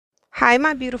Hi,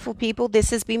 my beautiful people.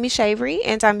 This is Bimi Shavery,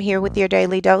 and I'm here with your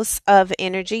daily dose of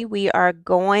energy. We are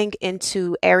going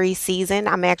into Aries season.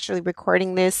 I'm actually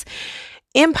recording this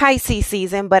in Pisces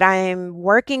season, but I'm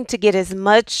working to get as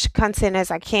much content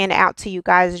as I can out to you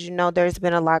guys. As you know, there's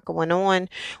been a lot going on.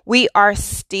 We are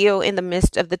still in the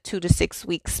midst of the 2 to 6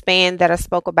 week span that I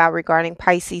spoke about regarding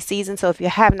Pisces season. So if you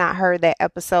have not heard that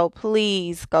episode,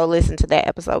 please go listen to that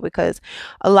episode because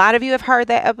a lot of you have heard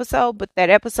that episode, but that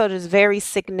episode is very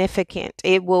significant.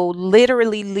 It will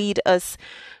literally lead us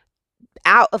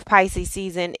out of Pisces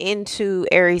season into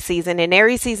Aries season. And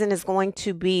Aries season is going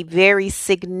to be very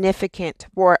significant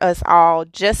for us all,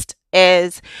 just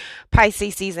as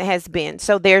Pisces season has been.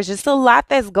 So there's just a lot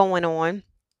that's going on.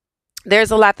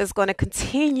 There's a lot that's going to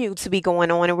continue to be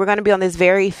going on, and we're going to be on this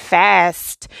very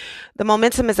fast. The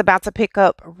momentum is about to pick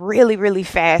up really, really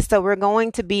fast. So we're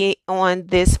going to be on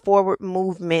this forward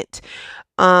movement.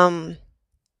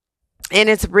 And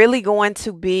it's really going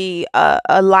to be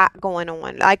a lot going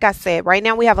on. Like I said, right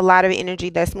now we have a lot of energy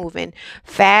that's moving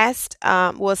fast.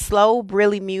 Slow,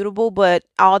 really mutable, but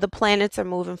all the planets are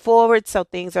moving forward. So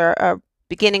things are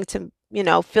beginning to,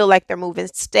 feel like they're moving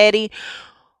steady.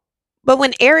 But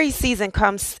when Aries season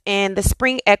comes and the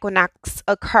spring equinox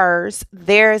occurs,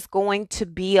 there's going to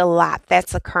be a lot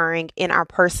that's occurring in our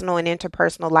personal and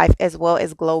interpersonal life as well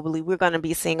as globally. We're going to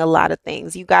be seeing a lot of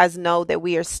things. You guys know that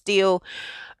we are still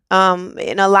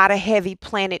in a lot of heavy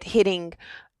planet hitting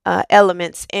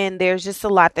elements, and there's just a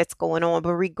lot that's going on.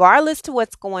 But regardless to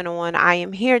what's going on, I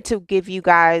am here to give you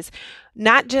guys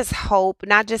not just hope,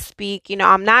 not just speak.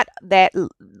 I'm not that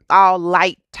all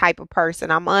light type of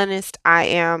person. I'm honest. I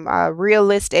am a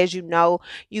realist. As you know,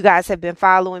 you guys have been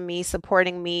following me,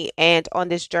 supporting me, and on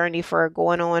this journey for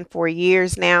going on for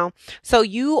years now. So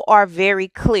you are very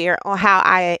clear on how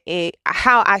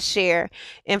I share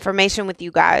information with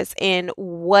you guys and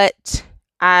what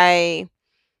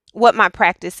my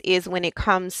practice is when it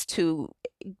comes to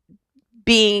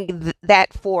being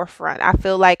that forefront. I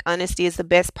feel like honesty is the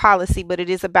best policy, but it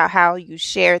is about how you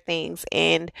share things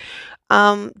and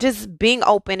just being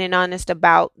open and honest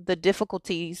about the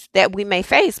difficulties that we may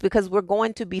face, because we're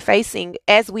going to be facing,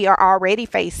 as we are already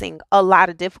facing, a lot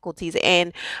of difficulties.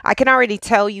 And I can already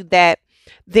tell you that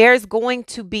there's going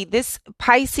to be this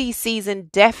Pisces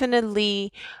season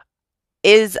definitely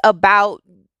is about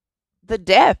the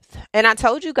depth. And I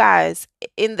told you guys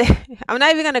in the I'm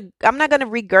not gonna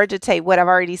regurgitate what I've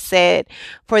already said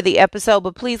for the episode,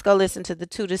 but please go listen to the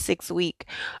 2 to 6 week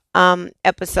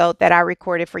episode that I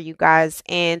recorded for you guys.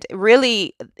 And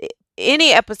really,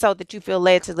 any episode that you feel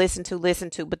led to listen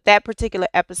to, but that particular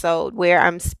episode where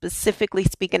I'm specifically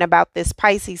speaking about this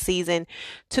Pisces season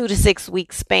 2 to 6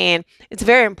 week span, it's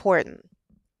very important.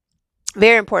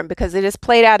 Very important because it is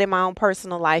played out in my own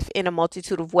personal life in a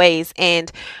multitude of ways.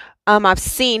 And I've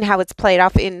seen how it's played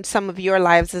off in some of your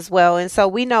lives as well. And so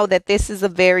we know that this is a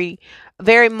very,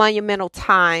 very monumental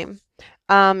time.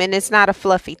 And it's not a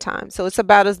fluffy time. So it's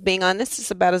about us being honest.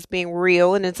 It's about us being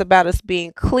real. And it's about us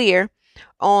being clear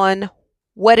on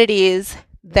what it is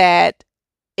that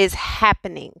is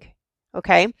happening.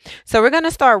 Okay. So we're going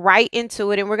to start right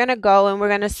into it, and we're going to go and we're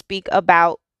going to speak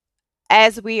about,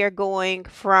 as we are going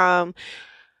from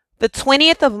the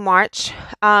 20th of March.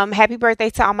 Happy birthday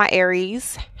to all my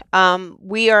Aries.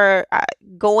 We are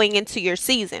going into your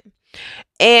season.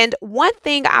 And one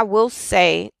thing I will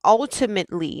say,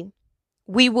 ultimately,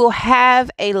 we will have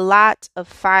a lot of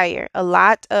fire, a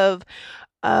lot of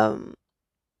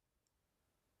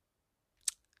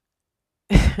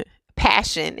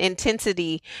passion,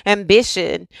 intensity,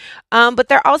 ambition. But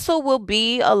there also will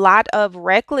be a lot of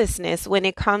recklessness when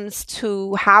it comes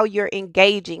to how you're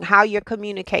engaging, how you're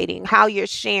communicating, how you're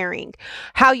sharing,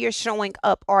 how you're showing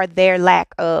up, or their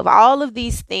lack of. All of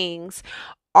these things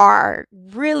are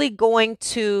really going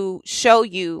to show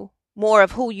you more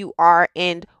of who you are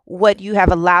and what you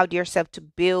have allowed yourself to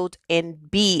build and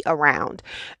be around.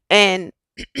 And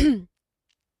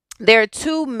there are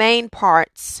two main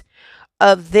parts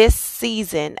of this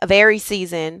season, of Aries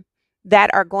season,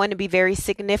 that are going to be very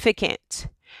significant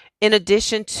in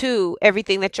addition to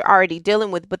everything that you're already dealing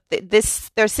with. But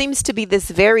there seems to be this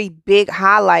very big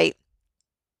highlight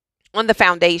on the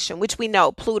foundation, which we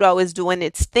know Pluto is doing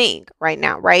its thing right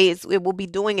now, right? It will be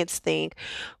doing its thing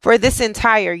for this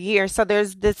entire year. So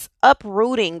there's this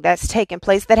uprooting that's taking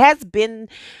place, that has been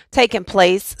taking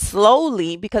place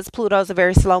slowly, because Pluto is a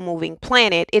very slow moving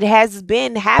planet. It has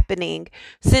been happening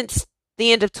since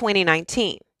the end of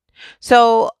 2019.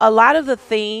 So a lot of the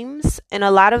themes and a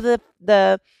lot of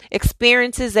the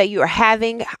experiences that you are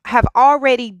having have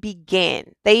already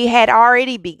began. They had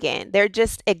already began. They're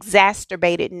just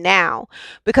exacerbated now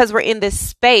because we're in this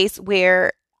space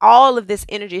where all of this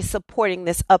energy is supporting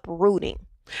this uprooting.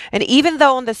 And even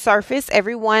though on the surface,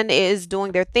 everyone is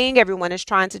doing their thing, everyone is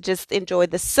trying to just enjoy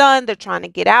the sun, they're trying to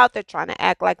get out, they're trying to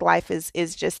act like life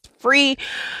is just free.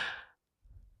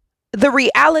 The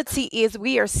reality is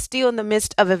we are still in the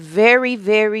midst of a very,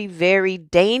 very, very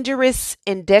dangerous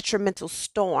and detrimental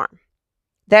storm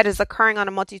that is occurring on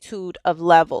a multitude of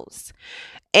levels.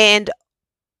 And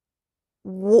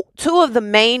two of the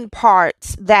main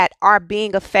parts that are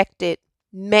being affected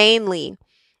mainly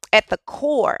at the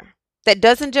core, that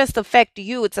doesn't just affect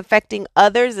you, it's affecting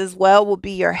others as well, will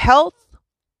be your health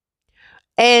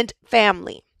and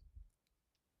family.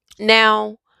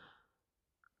 Now,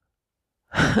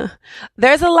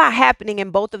 there's a lot happening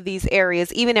in both of these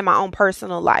areas, even in my own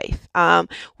personal life,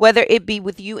 whether it be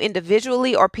with you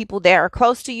individually or people that are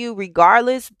close to you.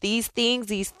 Regardless, these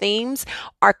themes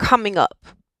are coming up,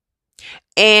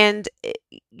 and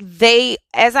they,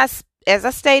 as I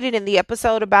stated in the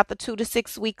episode about the 2 to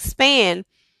 6 week span,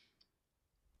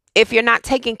 if you're not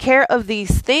taking care of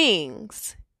these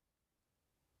things,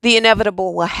 the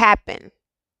inevitable will happen.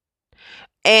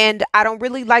 And I don't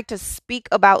really like to speak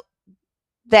about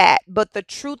that, but the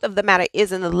truth of the matter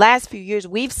is, in the last few years,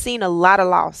 we've seen a lot of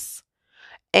loss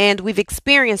and we've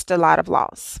experienced a lot of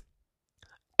loss.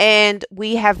 And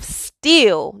we have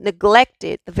still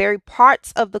neglected the very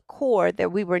parts of the core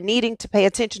that we were needing to pay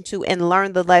attention to and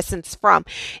learn the lessons from.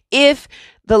 If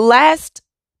the last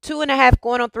 2.5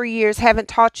 going on 3 years haven't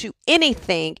taught you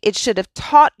anything, it should have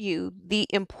taught you the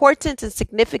importance and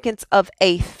significance of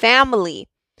a family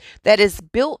that is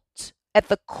built at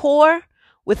the core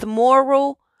with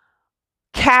moral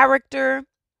character,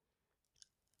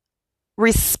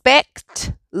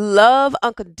 respect, love,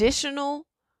 unconditional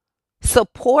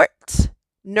support,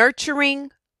 nurturing,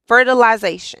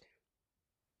 fertilization.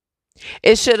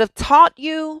 It should have taught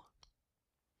you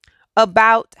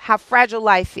about how fragile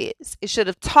life is. It should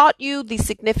have taught you the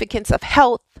significance of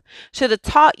health, should have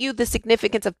taught you the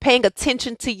significance of paying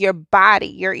attention to your body,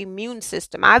 your immune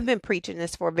system. I've been preaching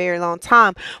this for a very long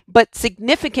time, but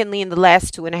significantly in the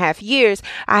last 2.5 years,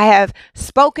 I have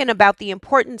spoken about the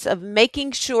importance of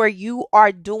making sure you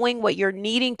are doing what you're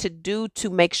needing to do to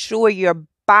make sure your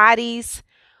bodies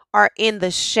are in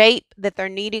the shape that they're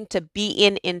needing to be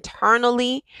in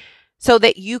internally so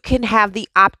that you can have the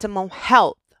optimal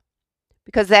health,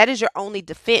 because that is your only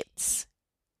defense.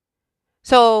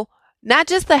 So not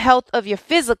just the health of your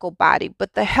physical body,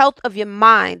 but the health of your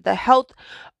mind, the health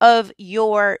of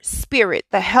your spirit,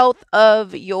 the health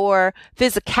of your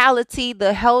physicality,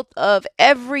 the health of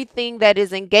everything that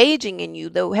is engaging in you,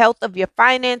 the health of your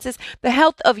finances, the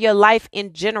health of your life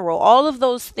in general. All of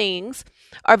those things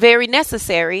are very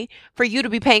necessary for you to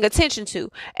be paying attention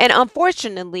to. And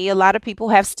unfortunately, a lot of people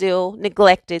have still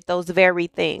neglected those very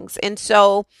things. And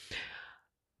so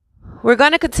we're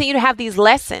going to continue to have these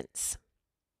lessons,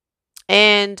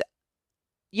 and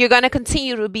you're going to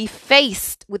continue to be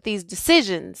faced with these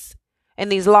decisions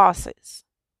and these losses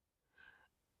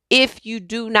if you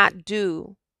do not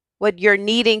do what you're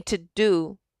needing to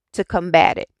do to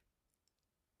combat it.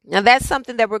 Now, that's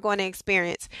something that we're going to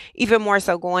experience even more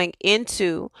so going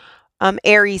into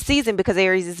Aries season, because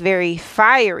Aries is very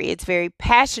fiery, it's very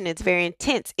passionate, it's very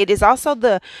intense. It is also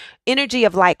the energy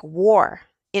of like war,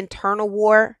 internal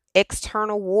war,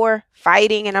 external war,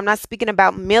 fighting. And I'm not speaking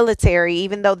about military,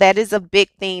 even though that is a big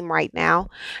theme right now.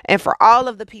 And for all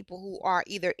of the people who are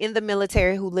either in the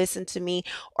military who listen to me,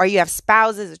 or you have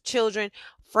spouses or children,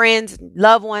 friends,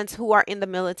 loved ones who are in the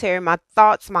military, my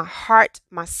thoughts, my heart,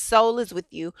 my soul is with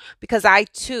you, because I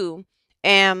too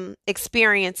am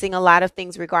experiencing a lot of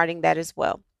things regarding that as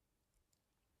well.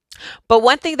 But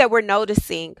one thing that we're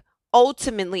noticing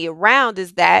ultimately around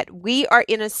is that we are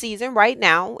in a season right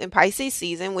now, in Pisces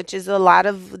season, which is a lot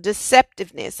of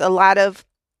deceptiveness, a lot of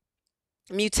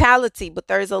mutuality, but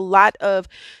there's a lot of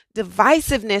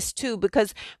divisiveness too,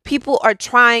 because people are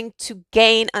trying to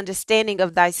gain understanding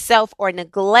of thyself or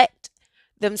neglect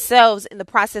themselves in the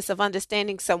process of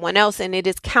understanding someone else, and it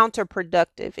is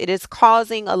counterproductive. It is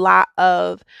causing a lot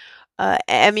of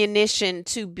ammunition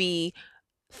to be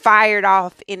fired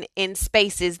off in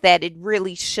spaces that it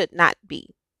really should not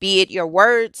be it your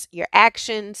words, your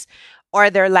actions, or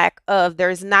their lack of.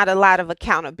 There's not a lot of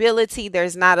accountability.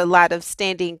 There's not a lot of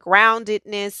standing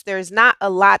groundedness. There's not a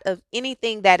lot of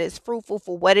anything that is fruitful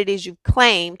for what it is you've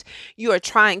claimed you are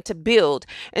trying to build.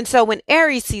 And so when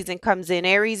Aries season comes in,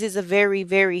 Aries is a very,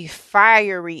 very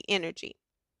fiery energy.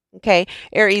 Okay.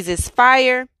 Aries is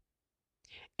fire,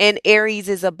 and Aries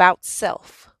is about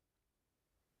self.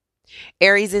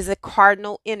 Aries is a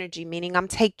cardinal energy, meaning I'm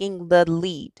taking the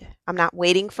lead. I'm not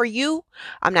waiting for you.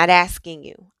 I'm not asking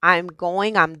you. I'm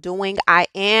going, I'm doing, I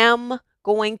am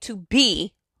going to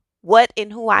be what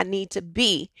and who I need to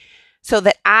be so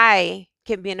that I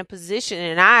can be in a position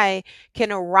and I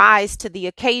can arise to the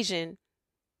occasion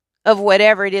of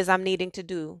whatever it is I'm needing to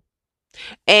do.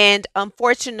 And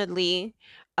unfortunately,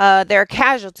 there are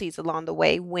casualties along the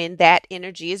way when that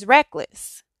energy is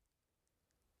reckless.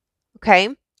 Okay.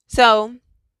 So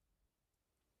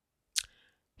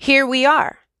here we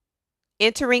are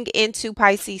entering into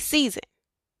Pisces season.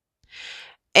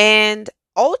 And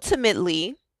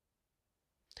ultimately,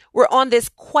 we're on this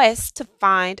quest to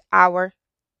find our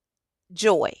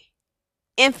joy,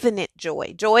 infinite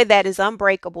joy, joy that is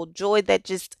unbreakable, joy that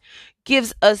just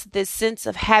gives us this sense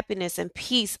of happiness and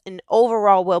peace and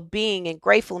overall well-being and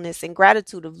gratefulness and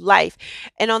gratitude of life.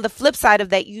 And on the flip side of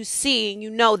that, you see and you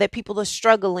know that people are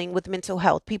struggling with mental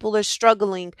health. People are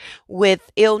struggling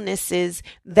with illnesses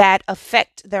that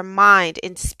affect their mind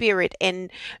and spirit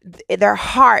and their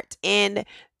heart and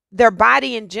their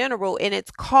body in general, and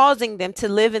it's causing them to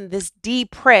live in this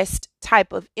depressed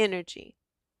type of energy.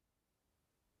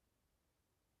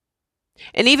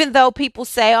 And even though people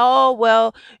say, oh,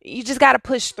 well, you just got to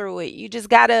push through it. You just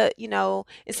got to,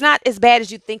 it's not as bad as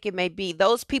you think it may be.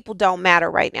 Those people don't matter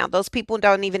right now. Those people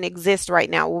don't even exist right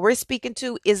now. What we're speaking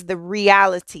to is the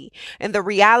reality. And the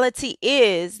reality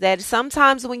is that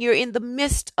sometimes when you're in the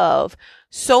midst of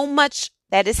so much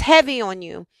that is heavy on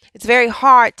you, it's very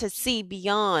hard to see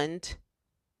beyond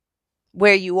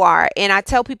where you are. And I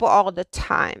tell people all the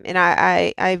time, and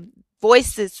I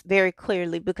voice this very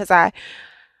clearly because I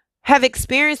have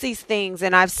experienced these things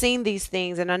and I've seen these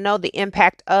things and I know the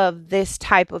impact of this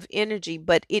type of energy,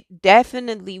 but it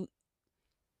definitely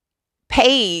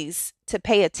pays to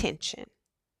pay attention,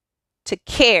 to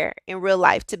care in real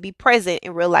life, to be present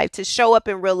in real life, to show up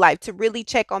in real life, to really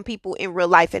check on people in real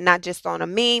life and not just on a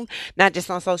meme, not just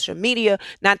on social media,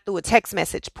 not through a text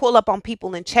message. Pull up on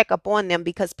people and check up on them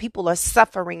because people are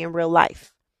suffering in real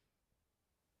life.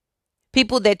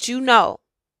 People that you know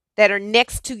that are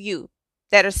next to you,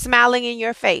 that are smiling in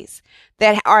your face,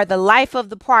 that are the life of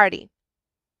the party,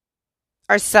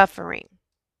 are suffering.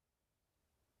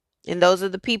 And those are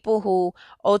the people who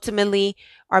ultimately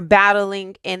are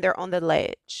battling and they're on the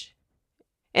ledge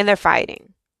and they're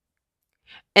fighting.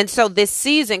 And so this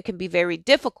season can be very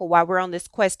difficult while we're on this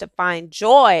quest to find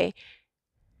joy.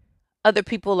 Other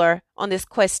people are on this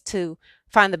quest to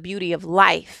find the beauty of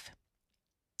life.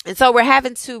 And so we're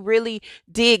having to really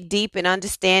dig deep in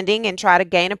understanding and try to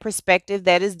gain a perspective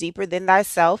that is deeper than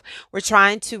thyself. We're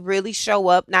trying to really show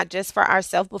up, not just for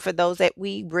ourselves, but for those that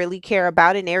we really care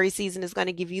about. And Aries season is going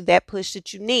to give you that push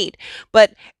that you need.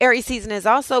 But Aries season is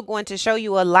also going to show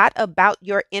you a lot about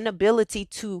your inability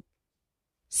to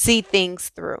see things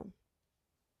through.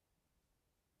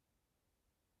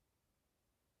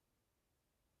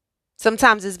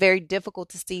 Sometimes it's very difficult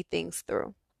to see things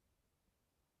through.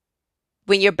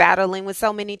 When you're battling with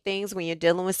so many things, when you're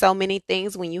dealing with so many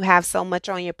things, when you have so much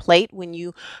on your plate, when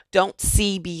you don't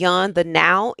see beyond the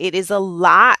now, it is a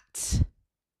lot.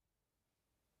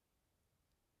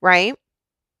 Right?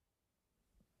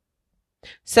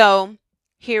 So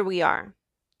here we are.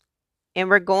 And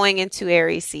we're going into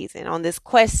Aries season on this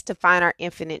quest to find our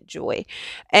infinite joy.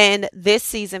 And this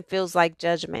season feels like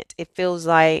judgment. It feels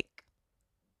like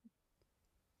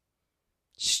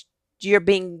you're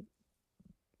being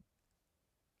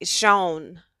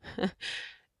shown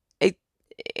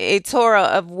a Torah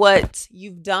of what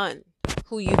you've done,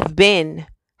 who you've been,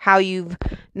 how you've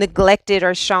neglected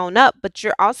or shown up, but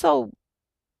you're also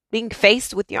being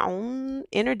faced with your own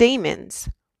inner demons.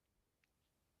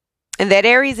 And that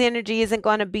Aries energy isn't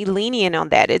going to be lenient on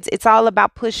that. It's all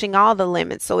about pushing all the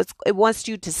limits. So it wants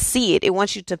you to see it. It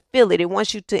wants you to feel it. It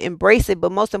wants you to embrace it.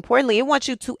 But most importantly, it wants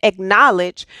you to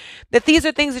acknowledge that these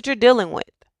are things that you're dealing with.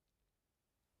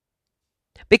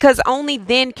 Because only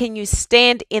then can you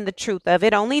stand in the truth of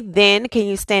it. Only then can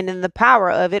you stand in the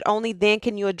power of it. Only then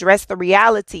can you address the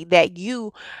reality that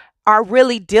you are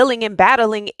really dealing and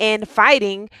battling and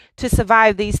fighting to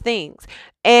survive these things.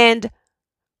 And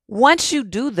once you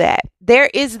do that, there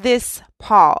is this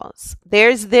pause.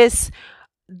 There's this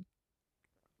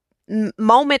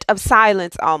moment of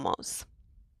silence almost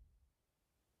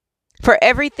for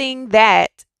everything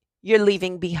that you're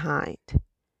leaving behind.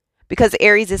 Because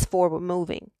Aries is forward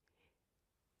moving.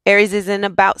 Aries isn't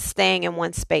about staying in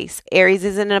one space. Aries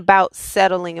isn't about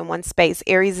settling in one space.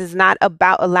 Aries is not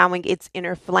about allowing its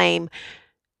inner flame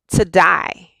to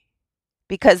die.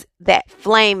 Because that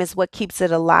flame is what keeps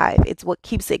it alive. It's what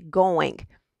keeps it going.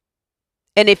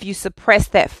 And if you suppress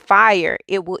that fire,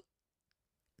 it will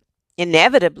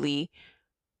inevitably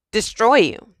destroy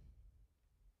you.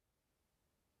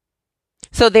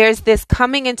 So there's this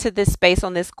coming into this space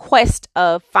on this quest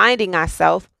of finding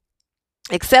myself,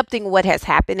 accepting what has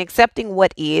happened, accepting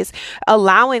what is,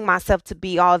 allowing myself to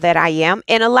be all that I am,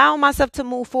 and allowing myself to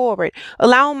move forward,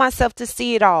 allowing myself to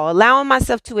see it all, allowing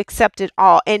myself to accept it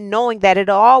all, and knowing that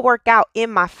it'll all work out in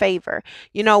my favor.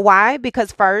 You know why?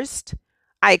 Because first,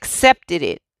 I accepted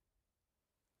it,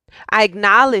 I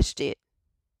acknowledged it,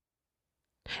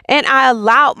 and I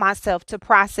allowed myself to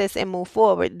process and move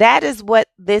forward. That is what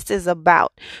this is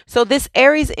about. So, this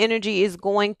Aries energy is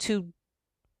going to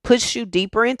push you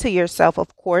deeper into yourself,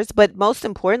 of course, but most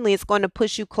importantly, it's going to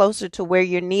push you closer to where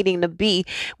you're needing to be,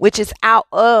 which is out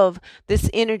of this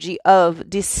energy of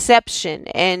deception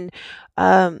and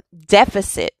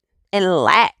deficit and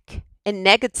lack and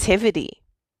negativity.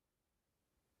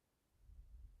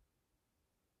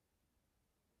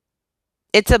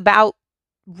 It's about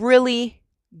really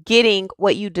getting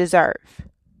what you deserve.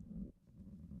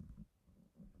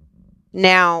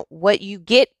 Now, what you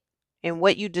get and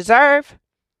what you deserve,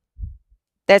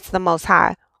 that's the Most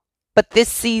High. But this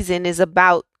season is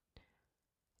about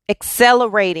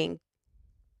accelerating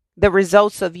the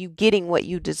results of you getting what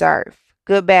you deserve.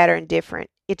 Good, bad, or indifferent.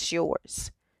 It's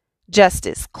yours.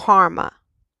 Justice, karma.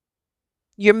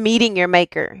 You're meeting your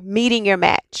maker, meeting your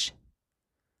match.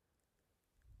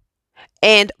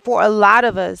 And for a lot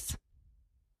of us,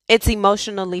 it's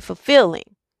emotionally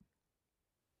fulfilling.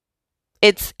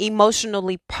 It's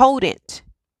emotionally potent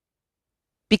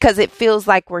because it feels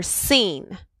like we're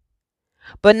seen,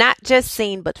 but not just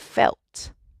seen, but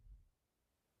felt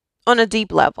on a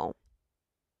deep level.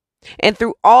 And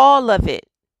through all of it,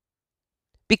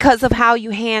 because of how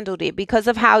you handled it, because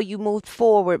of how you moved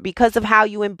forward, because of how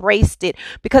you embraced it,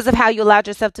 because of how you allowed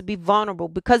yourself to be vulnerable,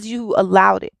 because you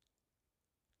allowed it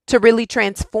to really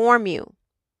transform you,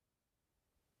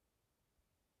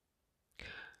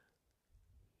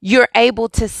 you're able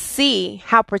to see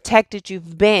how protected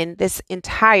you've been this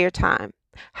entire time,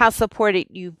 how supported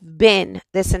you've been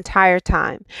this entire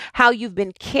time, how you've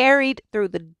been carried through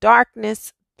the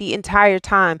darkness the entire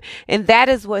time. And that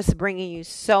is what's bringing you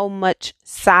so much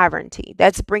sovereignty.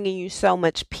 That's bringing you so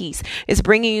much peace. It's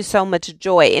bringing you so much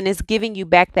joy, and it's giving you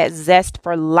back that zest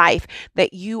for life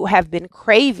that you have been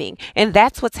craving. And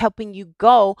that's what's helping you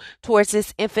go towards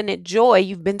this infinite joy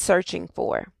you've been searching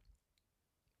for.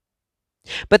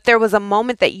 But there was a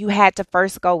moment that you had to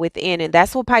first go within, and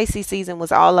that's what Pisces season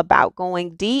was all about: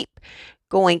 going deep,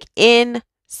 going in,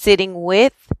 sitting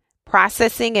with,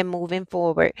 processing, and moving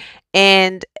forward.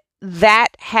 And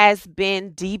that has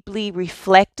been deeply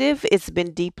reflective. It's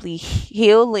been deeply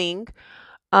healing,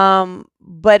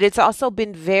 but it's also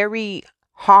been very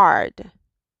hard,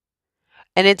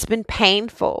 and it's been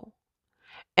painful.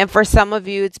 And for some of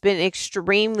you, it's been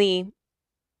extremely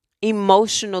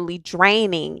emotionally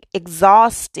draining,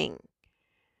 exhausting,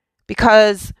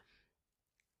 because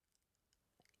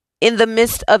in the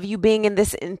midst of you being in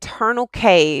this internal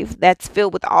cave that's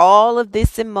filled with all of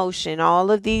this emotion, all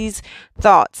of these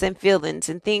thoughts and feelings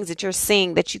and things that you're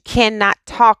seeing that you cannot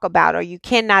talk about or you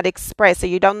cannot express or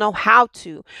you don't know how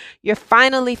to, you're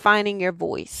finally finding your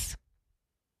voice.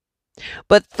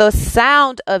 But the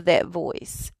sound of that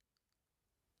voice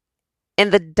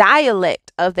and the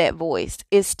dialect of that voice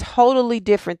is totally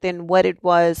different than what it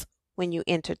was when you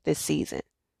entered this season.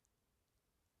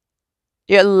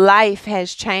 Your life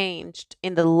has changed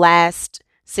in the last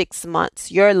 6 months.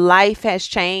 Your life has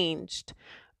changed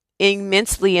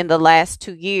immensely in the last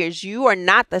 2 years. You are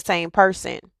not the same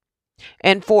person.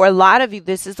 And for a lot of you,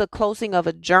 this is a closing of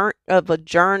a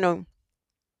journey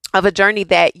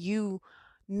that you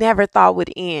never thought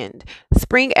would end.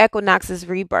 Spring equinox is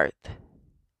rebirth.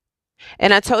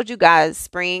 And I told you guys,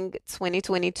 spring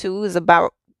 2022 is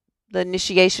about the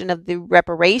initiation of the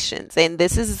reparations. And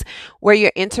this is where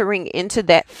you're entering into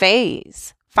that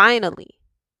phase. Finally.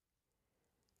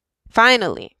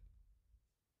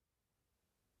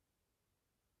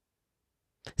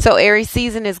 So Aries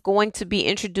season is going to be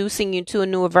introducing you to a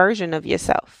newer version of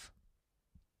yourself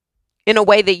in a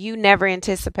way that you never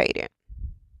anticipated,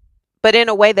 but in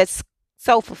a way that's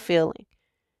so fulfilling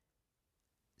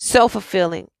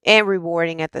and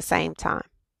rewarding at the same time.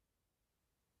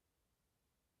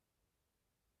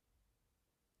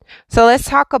 So let's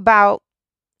talk about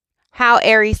how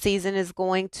Aries season is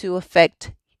going to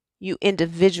affect you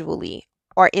individually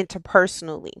or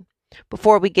interpersonally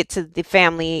before we get to the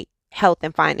family, health,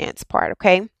 and finance part,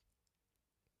 okay?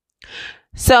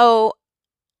 So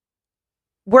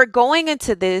we're going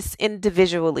into this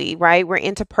individually, right? We're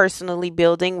interpersonally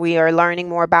building. We are learning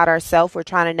more about ourselves. We're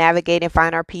trying to navigate and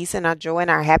find our peace and our joy and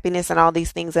our happiness and all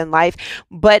these things in life.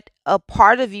 But a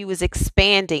part of you is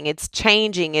expanding. It's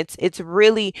changing. It's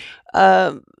really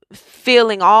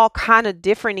feeling all kind of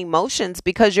different emotions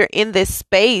because you're in this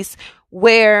space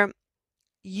where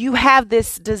you have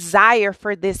this desire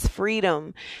for this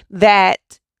freedom that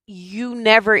you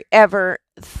never ever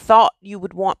thought you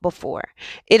would want before.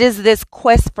 It is this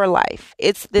quest for life.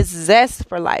 It's this zest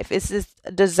for life. It's this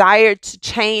desire to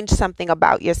change something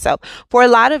about yourself. For a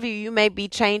lot of you, you may be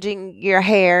changing your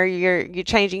hair, you're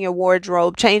changing your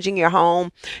wardrobe, changing your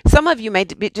home. Some of you may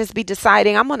just be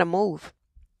deciding, I'm going to move.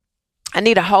 I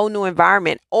need a whole new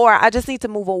environment, or I just need to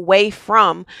move away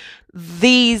from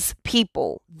these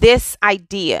people, this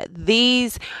idea,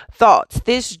 these thoughts,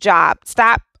 this job.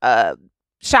 Stop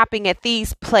shopping at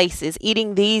these places,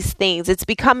 eating these things. It's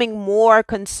becoming more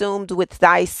consumed with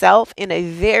thyself in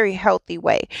a very healthy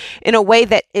way, in a way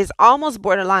that is almost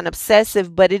borderline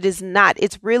obsessive, but it is not.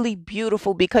 It's really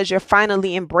beautiful because you're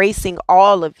finally embracing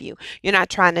all of you. You're not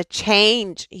trying to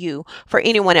change you for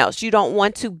anyone else. You don't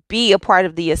want to be a part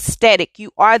of the aesthetic.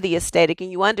 You are the aesthetic,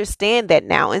 and you understand that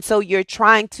now. And so you're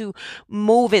trying to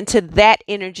move into that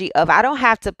energy of, I don't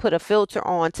have to put a filter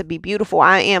on to be beautiful.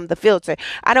 I am the filter.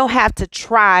 I don't have to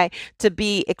try to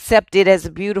be accepted as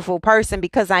a beautiful person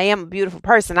because I am a beautiful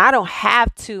person. I don't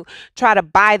have to try to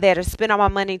buy that or spend all my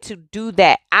money to do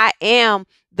that. I am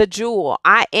the jewel.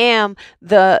 I am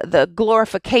the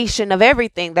glorification of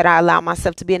everything that I allow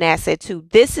myself to be an asset to.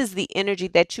 This is the energy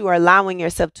that you are allowing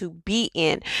yourself to be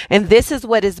in. And this is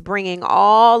what is bringing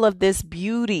all of this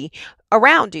beauty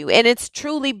around you. And it's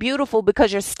truly beautiful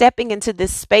because you're stepping into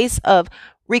this space of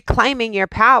reclaiming your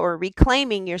power,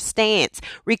 reclaiming your stance,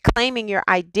 reclaiming your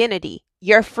identity,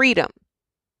 your freedom,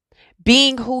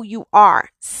 being who you are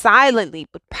silently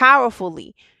but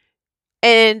powerfully.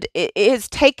 And it has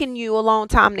taken you a long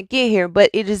time to get here, but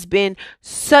it has been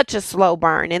such a slow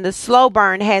burn. And the slow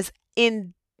burn has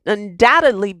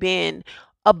undoubtedly been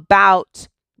about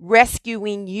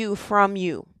rescuing you from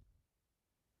you.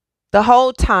 The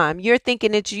whole time you're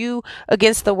thinking it's you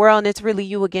against the world, and it's really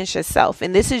you against yourself.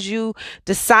 And this is you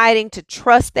deciding to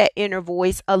trust that inner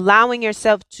voice, allowing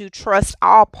yourself to trust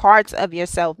all parts of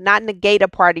yourself, not negate a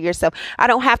part of yourself. I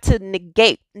don't have to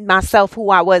negate myself, who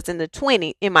I was in my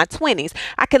 20s.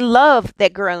 I could love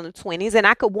that girl in the 20s, and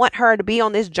I could want her to be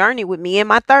on this journey with me in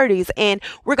my 30s. And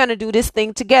we're going to do this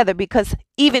thing together because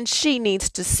even she needs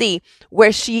to see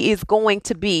where she is going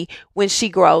to be when she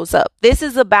grows up. This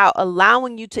is about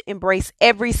allowing you to embrace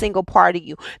every single part of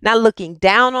you, not looking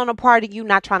down on a part of you,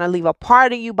 not trying to leave a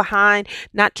part of you behind,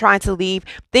 not trying to leave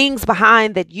things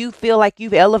behind that you feel like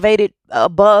you've elevated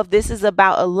above. This is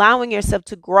about allowing yourself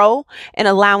to grow and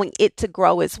allowing it to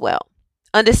grow as well.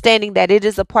 Understanding that it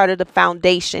is a part of the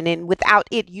foundation, and without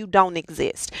it, you don't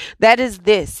exist. That is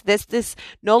this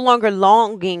no longer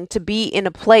longing to be in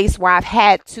a place where I've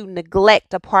had to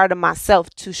neglect a part of myself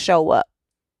to show up.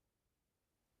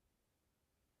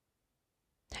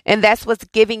 And that's what's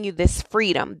giving you this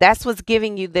freedom. That's what's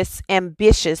giving you this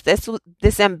ambitious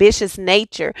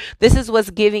nature. This is what's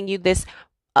giving you this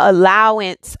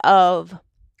allowance of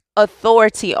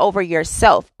authority over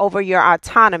yourself, over your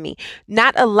autonomy,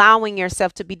 not allowing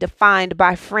yourself to be defined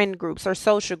by friend groups or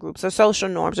social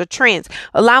norms or trends,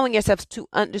 allowing yourself to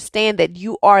understand that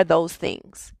you are those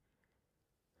things.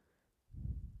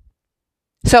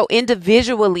 So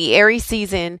individually, Aries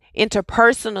season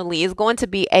interpersonally is going to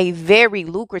be a very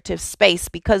lucrative space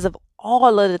because of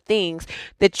all of the things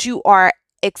that you are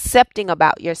accepting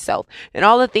about yourself, and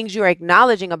all the things you're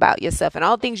acknowledging about yourself, and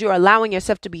all the things you're allowing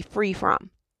yourself to be free from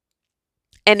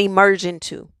and emerge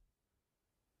into.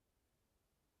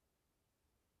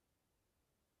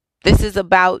 This is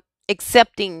about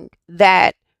accepting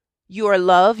that you are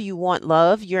love, you want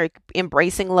love, you're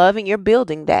embracing love, and you're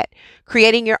building that,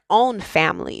 creating your own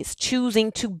families,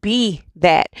 choosing to be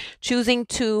that, choosing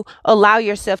to allow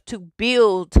yourself to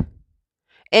build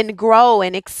and grow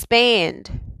and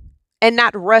expand and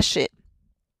not rush it,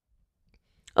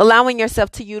 allowing yourself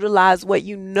to utilize what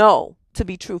you know to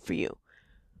be true for you,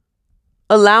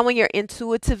 allowing your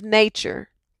intuitive nature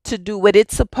to do what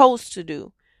it's supposed to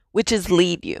do, which is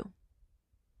lead you.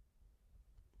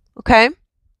 Okay?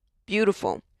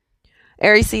 Beautiful.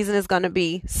 Aries season is going to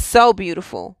be so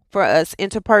beautiful for us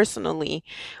interpersonally.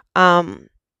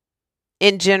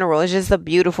 In general, it's just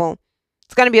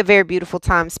it's going to be a very beautiful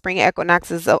time. Spring equinox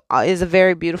is a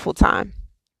very beautiful time.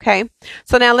 Okay.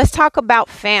 So now let's talk about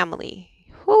family.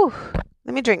 Whew.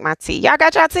 Let me drink my tea. Y'all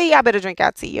got y'all tea? Y'all better drink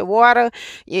y'all tea. Your water,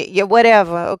 your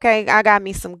whatever. Okay. I got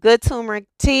me some good turmeric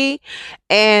tea.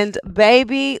 And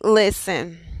baby,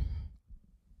 listen.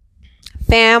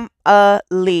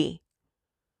 Family.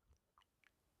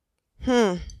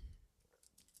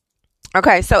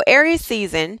 Okay, so Aries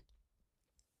season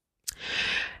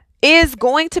is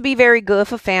going to be very good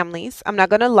for families. I'm not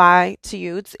going to lie to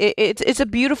you. It's a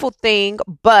beautiful thing,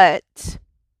 but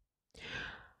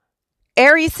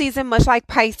Aries season, much like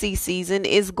Pisces season,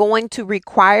 is going to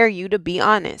require you to be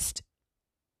honest.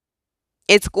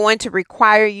 It's going to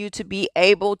require you to be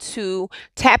able to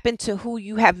tap into who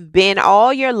you have been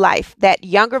all your life, that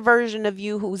younger version of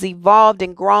you who's evolved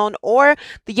and grown, or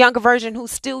the younger version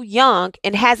who's still young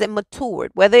and hasn't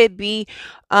matured, whether it be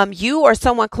you or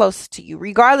someone close to you.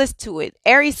 Regardless to it,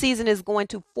 Aries season is going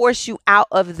to force you out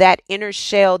of that inner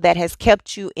shell that has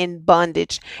kept you in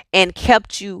bondage and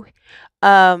kept you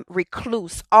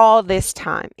recluse all this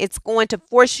time. It's going to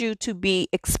force you to be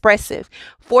expressive,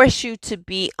 force you to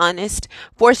be honest,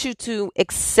 force you to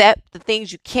accept the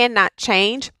things you cannot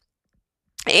change,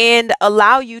 and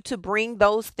allow you to bring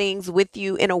those things with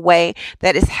you in a way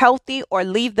that is healthy, or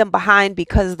leave them behind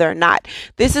because they're not.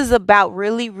 This is about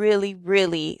really, really,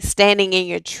 really standing in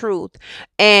your truth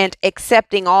and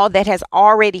accepting all that has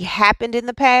already happened in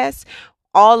the past,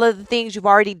 all of the things you've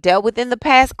already dealt with in the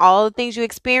past, all the things you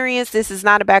experienced. This is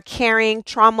not about carrying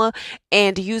trauma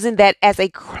and using that as a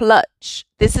crutch.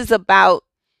 This is about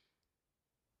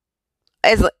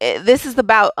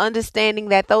understanding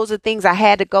that those are things I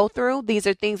had to go through. These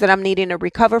are things that I'm needing to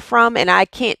recover from, and I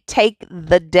can't take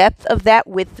the depth of that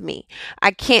with me.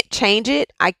 I can't change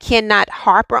it. I cannot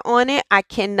harper on it. I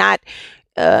cannot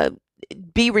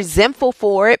be resentful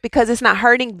for it, because it's not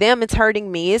hurting them, it's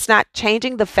hurting me. It's not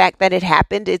changing the fact that it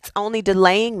happened. It's only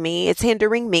delaying me. It's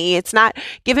hindering me. It's not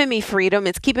giving me freedom.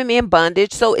 It's keeping me in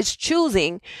bondage. So it's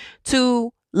choosing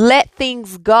to let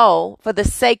things go for the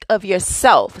sake of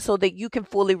yourself, so that you can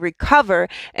fully recover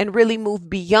and really move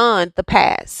beyond the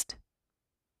past.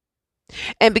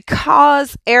 And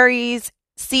because Aries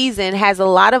season has a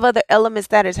lot of other elements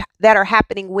that are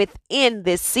happening within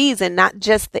this season, not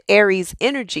just the Aries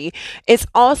energy, it's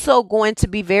also going to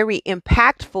be very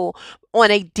impactful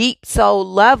on a deep soul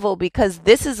level, because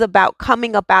this is about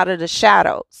coming up out of the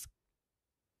shadows,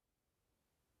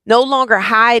 no longer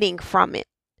hiding from it,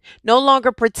 no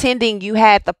longer pretending you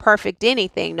had the perfect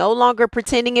anything, no longer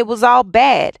pretending it was all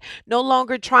bad, no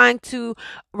longer trying to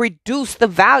reduce the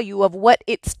value of what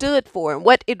it stood for and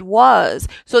what it was,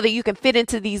 so that you can fit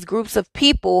into these groups of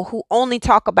people who only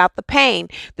talk about the pain.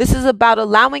 This is about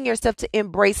allowing yourself to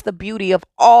embrace the beauty of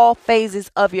all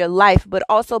phases of your life, but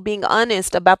also being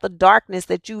honest about the darkness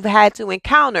that you've had to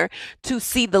encounter to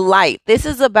see the light. This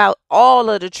is about all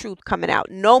of the truth coming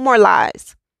out. No more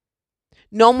lies.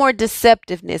 No more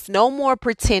deceptiveness, no more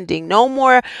pretending, no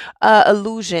more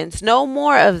illusions, no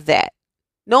more of that.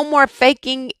 No more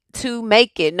faking to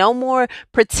make it, no more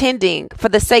pretending for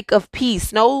the sake of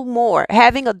peace, no more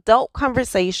having adult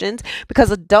conversations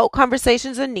because adult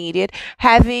conversations are needed,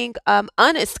 having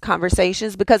honest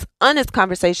conversations because honest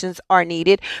conversations are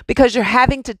needed, because you're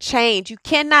having to change. You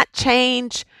cannot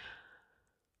change.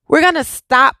 We're going to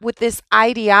stop with this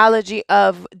ideology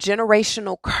of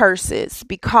generational curses,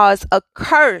 because a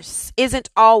curse isn't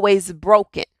always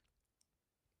broken,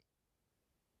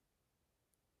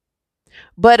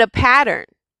 but a pattern.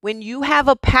 When you have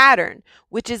a pattern,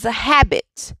 which is a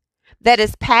habit that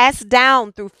is passed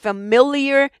down through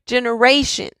familiar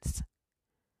generations,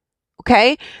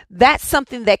 okay, that's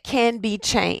something that can be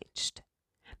changed.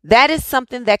 That is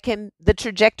something that the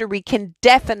trajectory can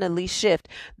definitely shift.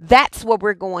 That's what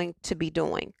we're going to be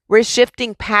doing. We're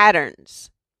shifting patterns.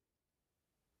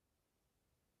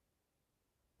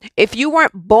 If you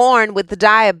weren't born with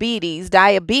diabetes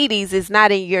is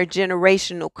not in your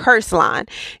generational curse line.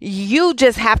 You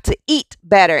just have to eat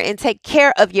better and take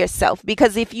care of yourself,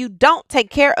 because if you don't take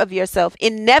care of yourself,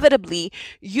 inevitably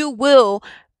you will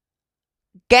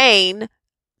gain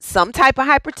some type of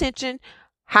hypertension,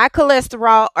 high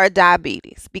cholesterol, or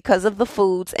diabetes, because of the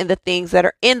foods and the things that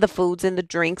are in the foods and the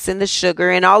drinks and the sugar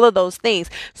and all of those things.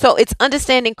 So it's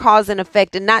understanding cause and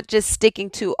effect, and not just sticking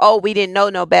to, oh, we didn't know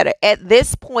no better. At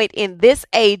this point in this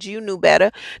age, you knew better.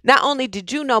 Not only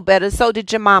did you know better, so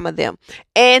did your mama them,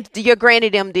 and your granny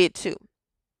them did too.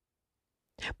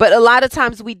 But a lot of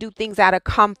times we do things out of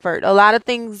comfort. A lot of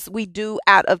things we do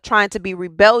out of trying to be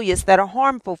rebellious that are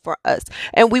harmful for us.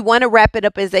 And we want to wrap it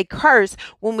up as a curse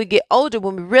when we get older,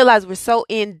 when we realize we're so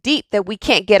in deep that we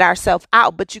can't get ourselves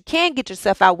out. But you can get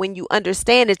yourself out when you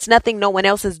understand it's nothing no one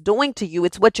else is doing to you.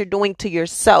 It's what you're doing to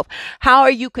yourself. How are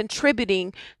you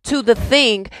contributing to the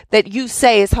thing that you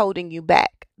say is holding you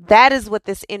back? That is what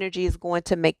this energy is going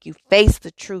to make you face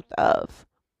the truth of.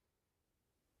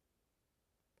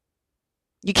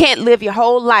 You can't live your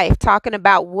whole life talking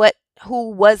about who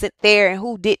wasn't there and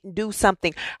who didn't do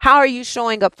something. How are you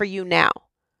showing up for you now?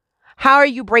 How are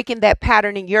you breaking that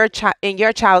pattern in your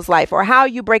child's life? Or how are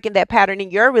you breaking that pattern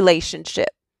in your relationship?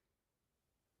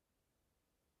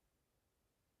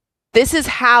 This is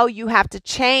how you have to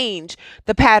change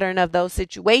the pattern of those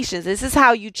situations. This is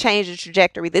how you change the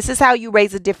trajectory. This is how you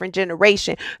raise a different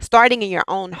generation, starting in your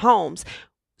own homes,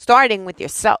 starting with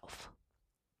yourself.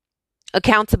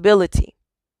 Accountability.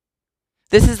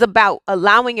 This is about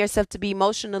allowing yourself to be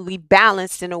emotionally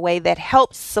balanced in a way that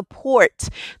helps support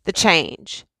the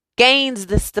change, gains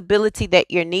the stability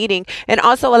that you're needing, and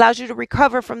also allows you to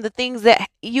recover from the things that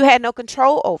you had no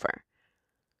control over.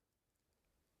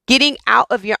 Getting out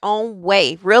of your own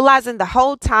way, realizing the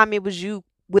whole time it was you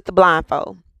with the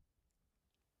blindfold.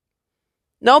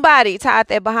 Nobody tied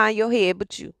that behind your head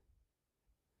but you.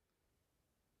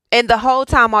 And the whole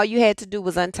time all you had to do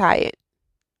was untie it.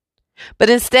 But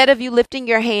instead of you lifting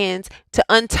your hands to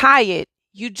untie it,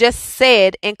 you just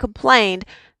said and complained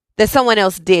that someone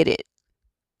else did it.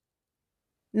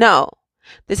 No,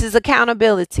 this is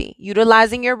accountability,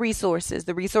 utilizing your resources,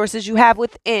 the resources you have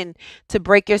within, to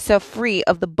break yourself free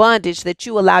of the bondage that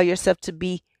you allow yourself to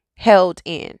be held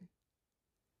in.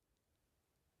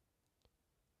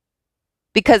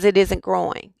 Because it isn't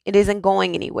growing. It isn't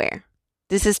going anywhere.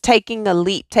 This is taking a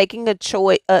leap, taking a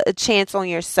chance on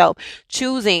yourself,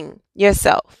 choosing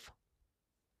yourself.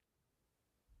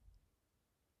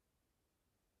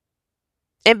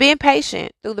 And being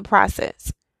patient through the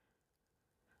process.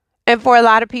 And for a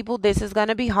lot of people, this is going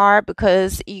to be hard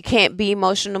because you can't be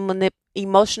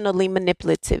emotionally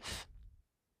manipulative.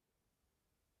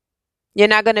 You're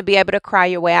not going to be able to cry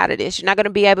your way out of this. You're not going to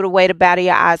be able to wait to battle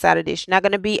your eyes out of this. You're not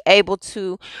going to be able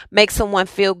to make someone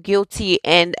feel guilty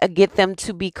and get them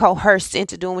to be coerced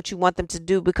into doing what you want them to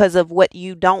do because of what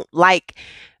you don't like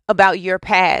about your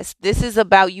past. This is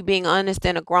about you being honest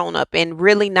and a grown up and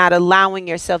really not allowing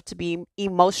yourself to be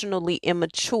emotionally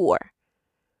immature.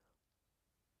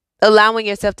 Allowing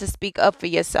yourself to speak up for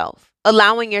yourself.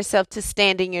 Allowing yourself to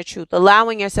stand in your truth.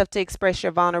 Allowing yourself to express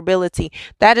your vulnerability.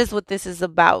 That is what this is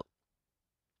about.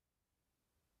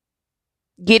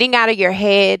 Getting out of your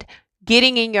head,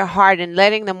 getting in your heart, and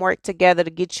letting them work together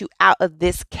to get you out of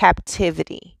this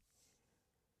captivity.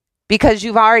 Because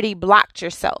you've already blocked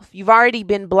yourself. You've already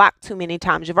been blocked too many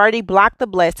times. You've already blocked the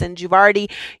blessings. You've already,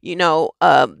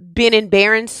 been in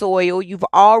barren soil. You've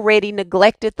already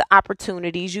neglected the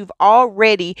opportunities. You've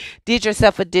already did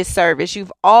yourself a disservice.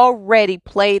 You've already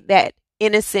played that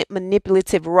innocent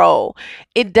manipulative role.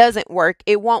 It doesn't work.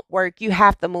 It won't work. You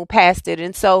have to move past it.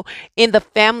 And so in the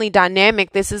family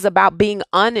dynamic, this is about being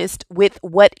honest with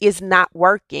what is not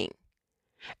working.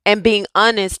 And being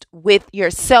honest with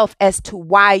yourself as to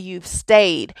why you've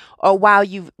stayed or why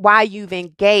you've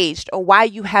engaged or why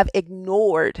you have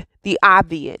ignored the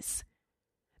obvious.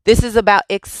 This is about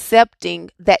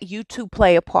accepting that you two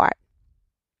play a part.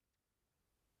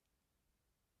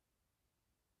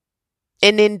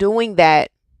 And in doing that,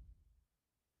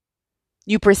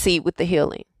 you proceed with the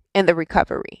healing and the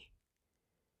recovery.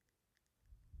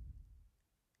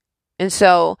 And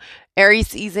so Aries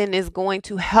season is going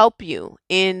to help you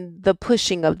in the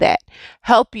pushing of that,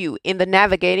 help you in the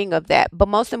navigating of that. But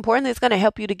most importantly, it's going to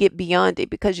help you to get beyond it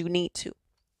because you need to.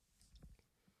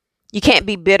 You can't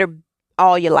be bitter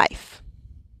all your life.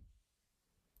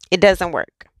 It doesn't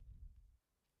work.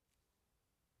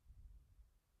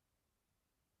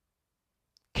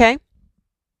 Okay?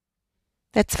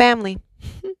 That's family.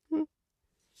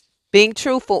 Being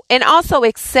truthful and also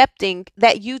accepting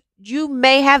that you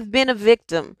may have been a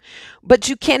victim, but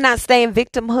you cannot stay in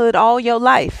victimhood all your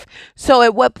life. So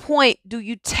at what point do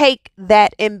you take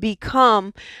that and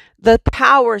become the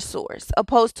power source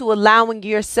opposed to allowing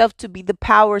yourself to be the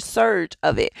power surge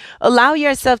of it? Allow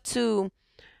yourself to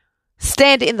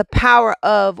stand in the power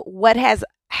of what has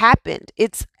happened.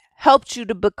 It's helped you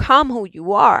to become who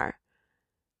you are.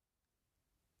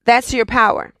 That's your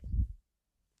power.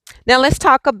 Now let's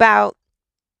talk about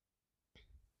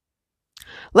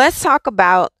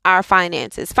our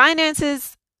finances.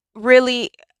 Finances,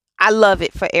 really, I love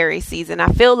it for Aries season. I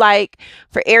feel like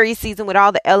for Aries season, with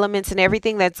all the elements and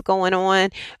everything that's going on,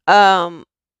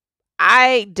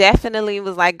 I definitely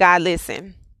was like, God,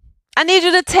 listen, I need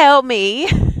you to tell me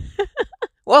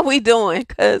what we doing,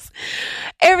 because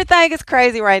everything is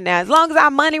crazy right now. As long as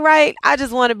our money right, I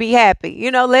just want to be happy.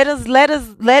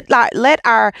 Let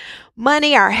our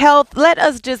money, our health, let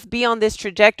us just be on this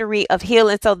trajectory of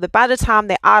healing so that by the time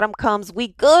the autumn comes, we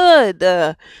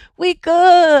good. We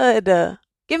good.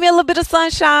 Give me a little bit of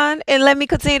sunshine and let me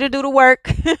continue to do the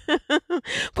work.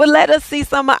 But let us see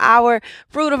some of our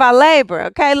fruit of our labor.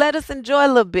 Okay. Let us enjoy a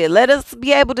little bit. Let us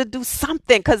be able to do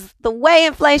something, because the way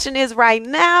inflation is right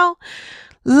now,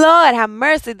 Lord have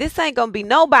mercy. This ain't gonna be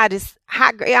nobody's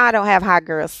hot girl. I don't have hot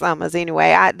girl summers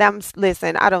anyway.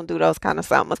 Listen, I don't do those kind of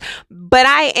summers. But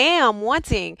I am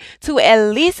wanting to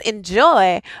at least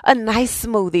enjoy a nice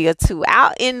smoothie or two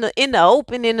out in the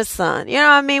open in the sun. You know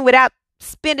what I mean? Without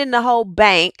spending the whole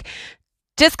bank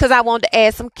just because I wanted to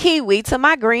add some kiwi to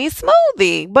my green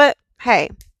smoothie. But hey,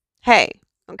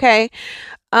 okay.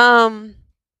 Um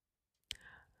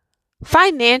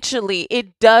Financially,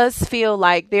 it does feel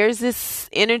like there's this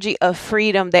energy of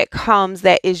freedom that comes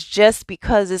that is just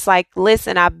because it's like,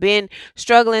 listen, I've been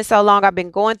struggling so long. I've been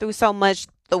going through so much.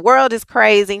 The world is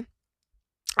crazy.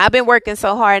 I've been working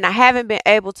so hard and I haven't been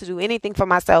able to do anything for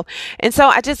myself. And so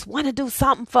I just want to do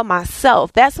something for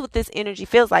myself. That's what this energy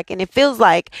feels like. And it feels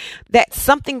like that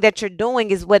something that you're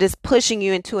doing is what is pushing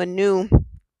you into a new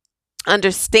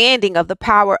understanding of the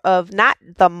power of not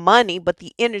the money, but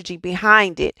the energy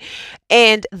behind it.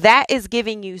 And that is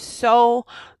giving you so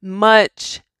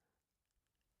much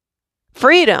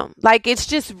freedom. Like it's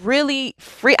just really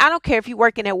free. I don't care if you're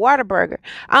working at Whataburger.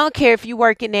 I don't care if you're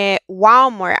working at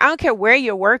Walmart. I don't care where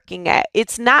you're working at.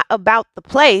 It's not about the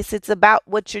place. It's about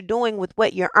what you're doing with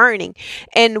what you're earning.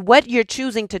 And what you're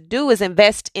choosing to do is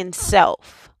invest in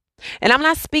self. And I'm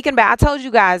not speaking about, I told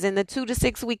you guys in the 2 to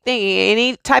 6 week thing,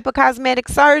 any type of cosmetic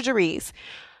surgeries.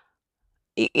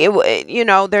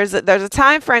 There's a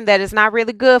time frame that is not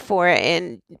really good for it,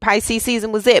 and Pisces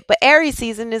season was it. But Aries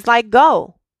season is like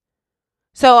go.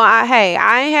 So I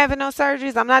ain't having no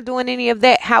surgeries. I'm not doing any of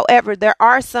that. However, there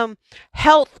are some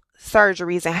health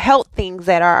surgeries and health things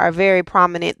that are very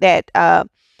prominent that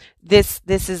this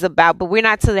is about, but we're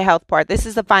not to the health part. This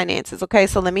is the finances. Okay.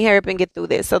 So let me hurry up and get through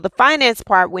this. So the finance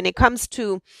part, when it comes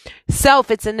to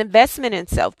self, it's an investment in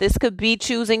self. This could be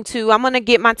choosing to, I'm going to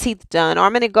get my teeth done, or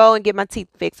I'm going to go and get my teeth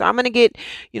fixed, or I'm going to get,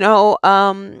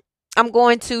 I'm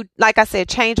going to, like I said,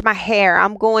 change my hair.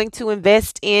 I'm going to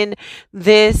invest in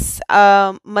this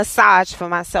massage for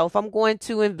myself. I'm going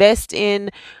to invest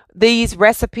in these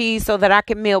recipes so that I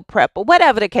can meal prep, or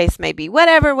whatever the case may be.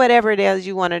 Whatever it is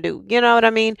you want to do. You know what I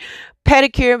mean?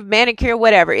 Pedicure, manicure,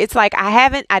 whatever. It's like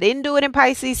I didn't do it in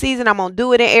Pisces season. I'm going to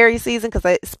do it in Aries season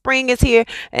because spring is here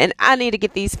and I need to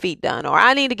get these feet done, or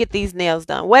I need to get these nails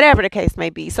done, whatever the case may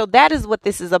be. So that is what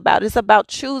this is about. It's about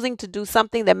choosing to do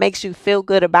something that makes you feel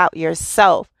good about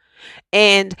yourself.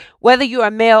 And whether you're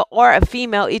a male or a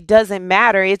female, it doesn't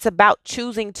matter. It's about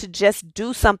choosing to just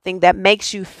do something that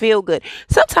makes you feel good.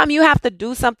 Sometimes you have to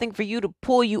do something for you to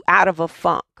pull you out of a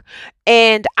funk.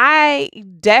 And I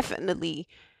definitely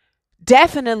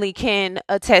can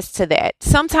attest to that.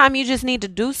 Sometimes you just need to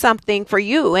do something for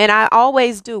you. And I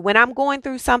always do. When I'm going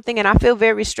through something and I feel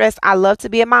very stressed, I love to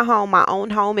be in my home, my own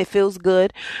home. It feels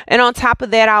good. And on top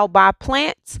of that, I'll buy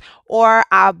plants or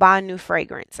I'll buy new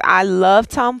fragrance. I love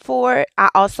Tom Ford. I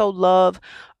also love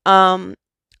um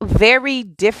very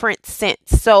different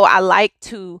scents. So I like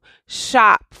to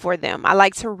shop for them. I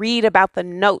like to read about the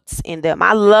notes in them.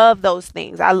 I love those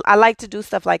things. I like to do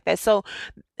stuff like that. So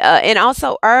and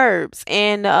also herbs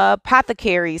and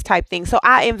apothecaries type things. So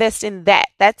I invest in that.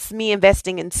 That's me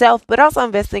investing in self, but also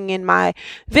investing in my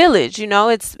village.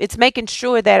 It's making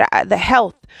sure that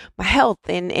my health,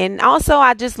 and also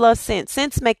I just love scents.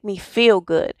 Scents make me feel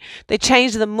good. They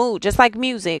change the mood, just like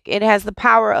music. It has the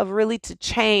power of really to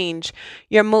change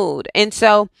your mood. And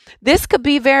so this could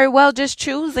be very well just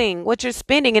choosing what you're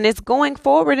spending, and it's going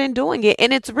forward and doing it.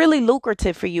 And it's really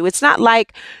lucrative for you. It's not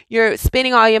like you're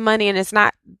spending all your money and it's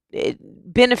not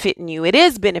benefiting you. It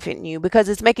is benefiting you because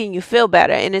it's making you feel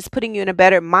better, and it's putting you in a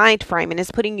better mind frame, and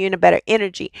it's putting you in a better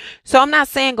energy. So I'm not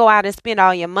saying go out and spend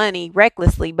all your money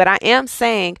recklessly, but I am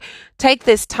saying take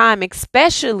this time,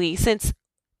 especially since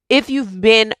if you've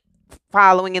been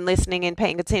following and listening and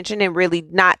paying attention and really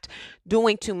not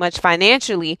doing too much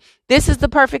financially, this is the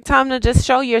perfect time to just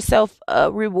show yourself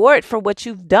a reward for what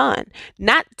you've done.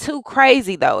 Not too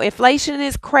crazy though. Inflation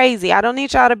is crazy. I don't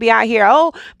need y'all to be out here,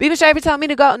 oh, Beba Shaver told me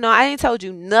to go. No, I ain't told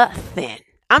you nothing.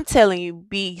 I'm telling you,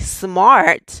 be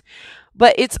smart.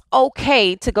 But it's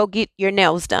okay to go get your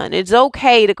nails done. It's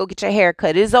okay to go get your hair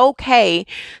cut. It's okay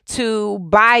to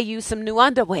buy you some new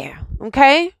underwear.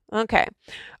 Okay? Okay.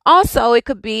 Also, it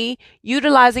could be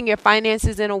utilizing your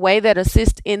finances in a way that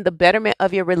assists in the betterment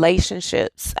of your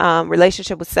relationships,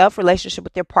 relationship with self, relationship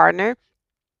with your partner,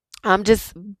 I'm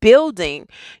just building,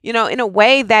 in a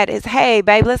way that is, hey,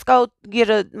 babe, let's go get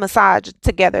a massage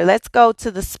together. Let's go to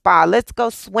the spa. Let's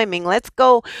go swimming. Let's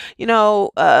go,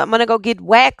 I'm going to go get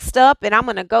waxed up and I'm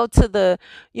going to go to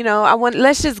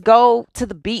let's just go to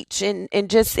the beach and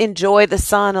just enjoy the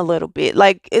sun a little bit.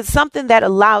 Like, it's something that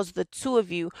allows the two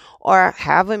of you, or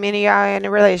however many y'all in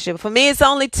a relationship. For me, it's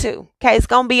only two. Okay. It's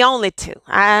going to be only two.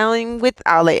 I ain't with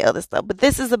all that other stuff, but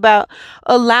this is about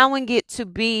allowing it to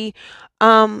be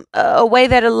a way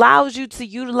that allows you to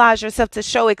utilize yourself to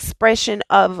show expression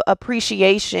of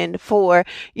appreciation for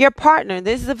your partner.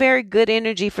 This is a very good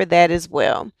energy for that as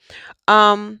well.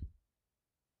 Um,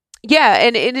 yeah,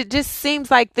 and it just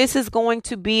seems like this is going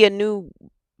to be a new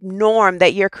norm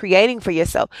that you're creating for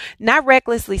yourself. Not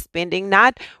recklessly spending,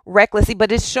 not recklessly,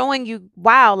 but it's showing you,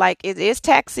 wow, like it is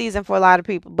tax season for a lot of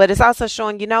people, but it's also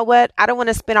showing, you know what? I don't want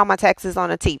to spend all my taxes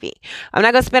on a TV. I'm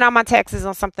not going to spend all my taxes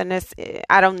on something that's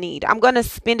I don't need. I'm going to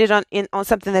spend it on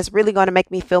something that's really going to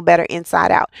make me feel better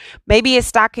inside out. Maybe it's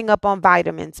stocking up on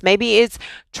vitamins. Maybe it's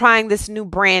trying this new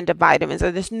brand of vitamins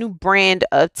or this new brand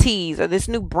of teas or this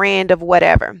new brand of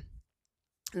whatever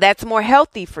that's more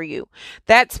healthy for you.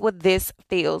 That's what this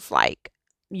feels like.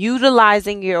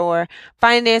 Utilizing your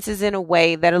finances in a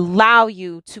way that allow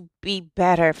you to be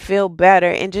better, feel better,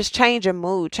 and just change your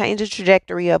mood, change the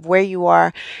trajectory of where you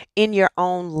are in your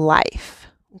own life.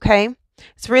 Okay?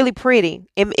 It's really pretty.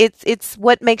 It's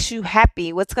what makes you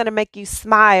happy, what's going to make you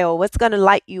smile, what's going to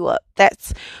light you up.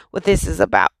 That's what this is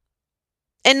about.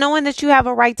 And knowing that you have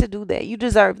a right to do that. You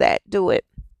deserve that. Do it.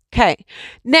 Okay.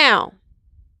 Now,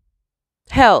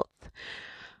 health.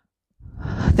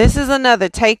 This is another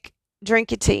drink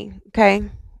your tea. Okay.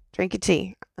 Drink your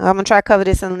tea. I'm going to try to cover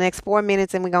this in the next 4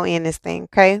 minutes and we're going to end this thing.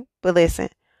 Okay. But listen,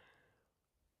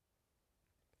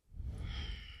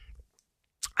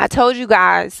 I told you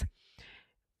guys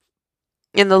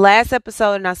in the last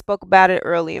episode, and I spoke about it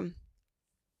earlier,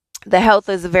 the health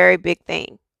is a very big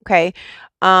thing. Okay.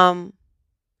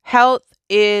 Health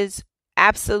is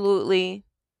absolutely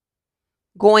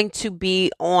going to be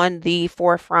on the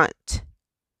forefront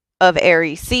of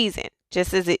Aries season,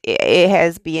 just as it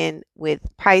has been with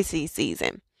Pisces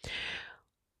season.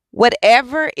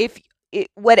 Whatever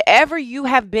you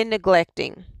have been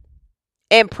neglecting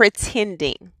and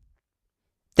pretending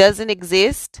doesn't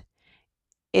exist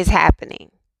is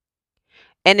happening,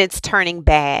 and it's turning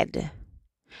bad.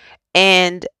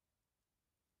 And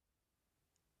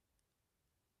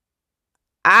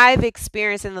I've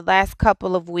experienced in the last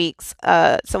couple of weeks,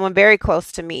 someone very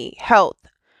close to me,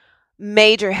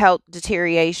 major health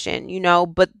deterioration,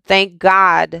 but thank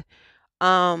God,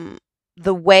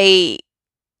 the way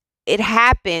it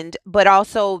happened, but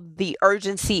also the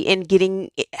urgency in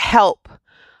getting help,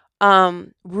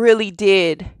 really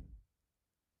did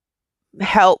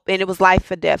help. And it was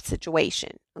life or death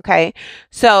situation. Okay.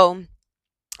 So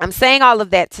I'm saying all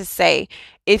of that to say,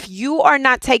 if you are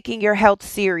not taking your health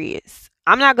serious,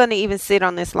 I'm not going to even sit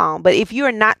on this long, but if you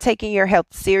are not taking your health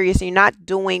serious and you're not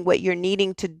doing what you're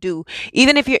needing to do,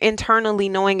 even if you're internally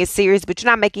knowing it's serious, but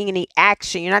you're not making any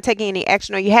action, you're not taking any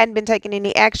action, or you hadn't been taking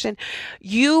any action,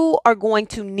 you are going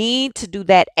to need to do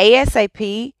that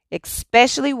ASAP,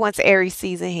 especially once Aries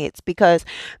season hits, because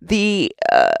the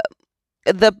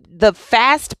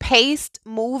fast-paced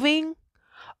moving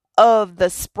of the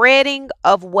spreading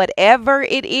of whatever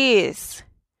it is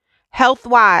health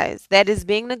wise that is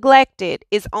being neglected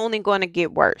is only going to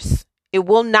get worse. It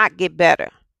will not get better.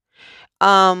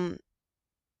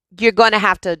 You're going to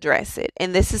have to address it.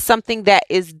 And this is something that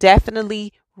is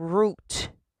definitely root.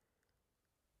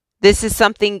 This is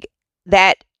something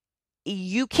that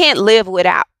you can't live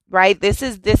without, right? This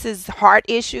is heart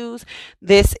issues.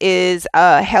 This is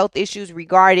health issues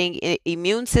regarding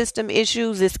immune system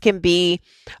issues. This can be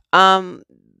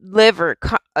liver,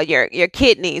 your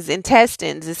kidneys,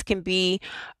 intestines. This can be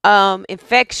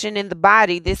infection in the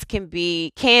body. This can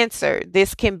be cancer.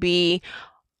 This can be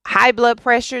high blood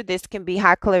pressure. This can be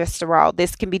high cholesterol.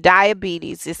 This can be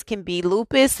diabetes. This can be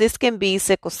lupus. This can be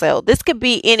sickle cell. This could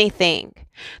be anything.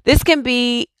 This can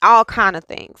be all kind of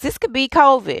things. This could be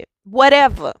COVID,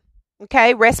 whatever.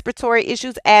 Okay, respiratory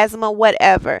issues, asthma,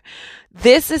 whatever.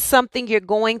 This is something you're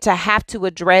going to have to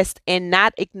address and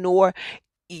not ignore.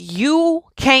 You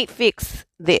can't fix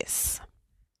this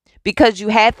because you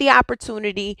had the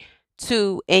opportunity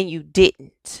to and you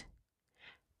didn't.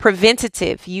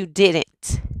 Preventative, you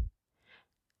didn't.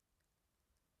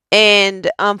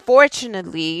 And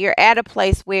unfortunately, you're at a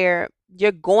place where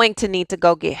you're going to need to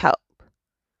go get help.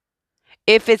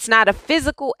 If it's not a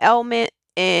physical ailment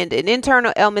and an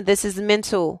internal ailment, this is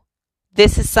mental.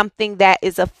 This is something that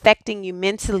is affecting you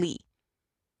mentally.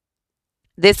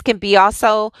 This can be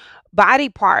also body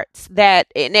parts that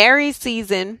in Aries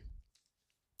season,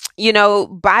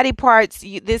 body parts,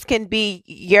 this can be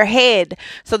your head.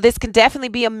 So this can definitely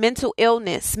be a mental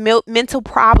illness, mental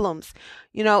problems,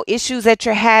 issues that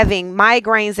you're having,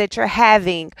 migraines that you're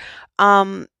having,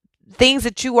 um, things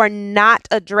that you are not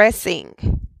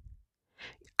addressing,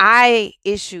 eye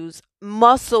issues,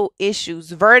 muscle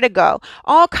issues, vertigo,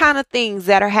 all kind of things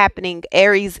that are happening.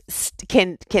 Aries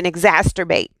can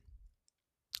exacerbate.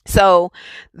 So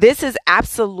this is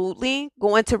absolutely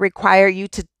going to require you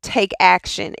to take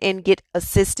action and get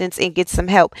assistance and get some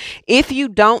help. If you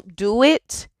don't do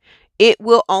it, it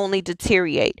will only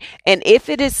deteriorate. And if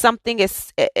it is something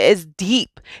as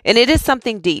deep, and it is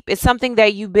something deep, it's something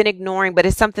that you've been ignoring, but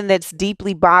it's something that's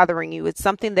deeply bothering you. It's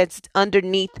something that's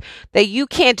underneath that you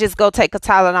can't just go take a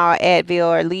Tylenol, Advil,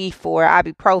 or Leaf or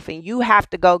ibuprofen. You have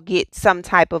to go get some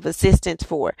type of assistance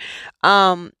for.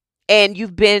 And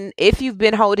if you've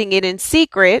been holding it in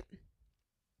secret,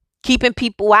 keeping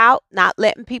people out, not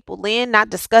letting people in, not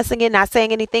discussing it, not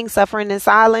saying anything, suffering in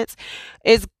silence,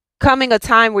 is coming a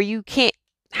time where you can't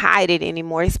hide it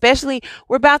anymore. Especially,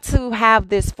 we're about to have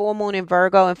this full moon in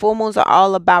Virgo, and full moons are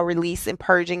all about release and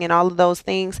purging and all of those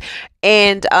things.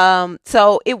 And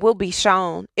so it will be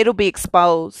shown, it'll be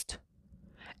exposed.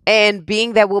 And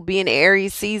being that we'll be in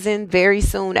Aries season very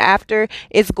soon after,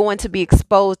 it's going to be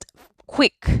exposed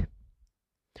quick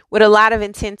with a lot of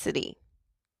intensity.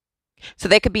 So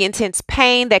there could be intense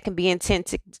pain, there can be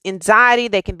intense anxiety,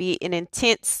 there can be an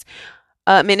intensity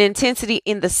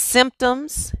in the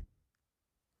symptoms.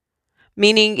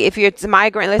 Meaning, if it's a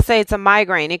migraine, let's say it's a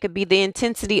migraine, it could be the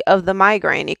intensity of the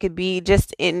migraine. It could be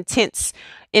just intense,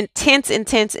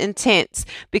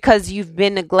 because you've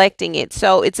been neglecting it.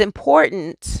 So it's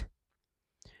important.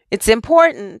 It's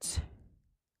important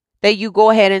that you go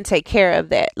ahead and take care of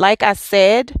that. Like I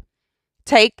said,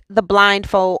 take the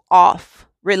blindfold off.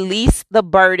 Release the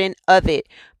burden of it.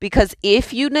 Because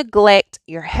if you neglect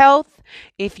your health,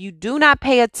 if you do not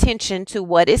pay attention to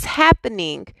what is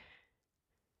happening,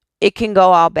 it can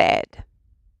go all bad.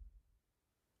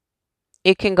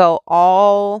 It can go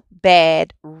all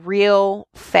bad real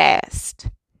fast.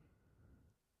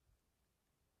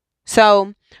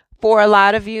 So for a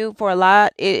lot of you,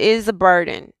 it is a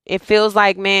burden. It feels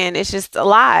like, man, it's just a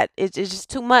lot. It's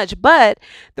just too much. But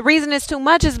the reason it's too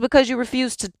much is because you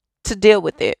refuse to deal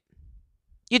with it.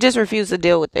 You just refuse to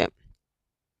deal with it.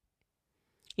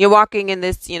 You're walking in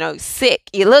this, sick.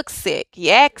 You look sick.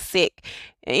 You act sick.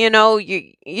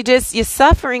 You're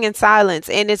suffering in silence,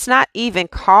 and it's not even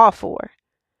called for.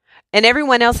 And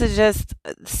everyone else is just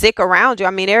sick around you.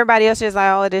 I mean, everybody else is like,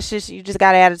 oh, you just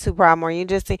got an attitude problem, or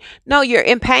no, you're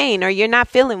in pain, or you're not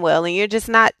feeling well, and you're just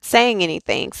not saying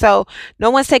anything. So no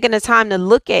one's taking the time to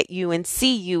look at you and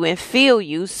see you and feel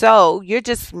you. So you're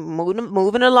just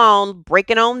moving along,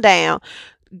 breaking on down.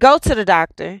 Go to the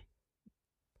doctor.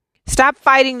 Stop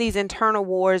fighting these internal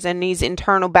wars and these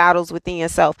internal battles within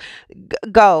yourself.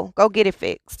 Go get it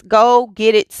fixed. Go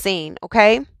get it seen.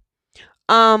 Okay.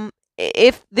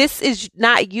 If this is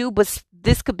not you, but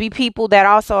this could be people that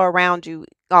also are around you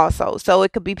also. So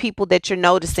it could be people that you're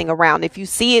noticing around. If you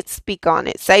see it, speak on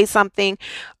it. Say something.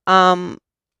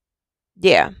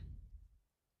 Yeah.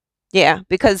 Yeah.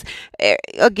 Because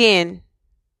again,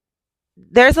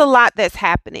 there's a lot that's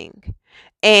happening,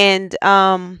 and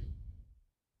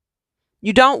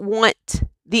you don't want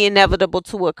the inevitable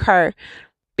to occur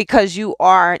because you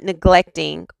are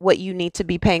neglecting what you need to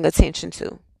be paying attention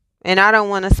to. And I don't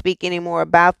want to speak any more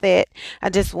about that. I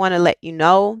just want to let you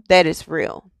know that it's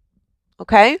real.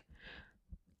 Okay?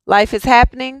 Life is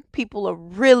happening. People are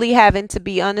really having to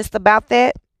be honest about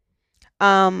that.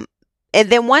 And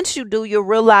then once you do, you'll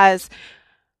realize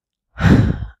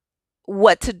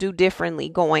what to do differently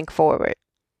going forward.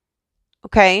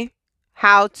 Okay?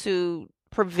 How to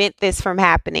prevent this from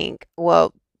happening.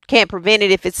 Well, can't prevent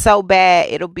it. If it's so bad,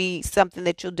 it'll be something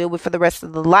that you'll deal with for the rest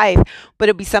of the life, but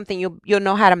it'll be something you'll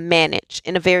know how to manage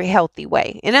in a very healthy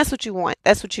way. And that's what you want.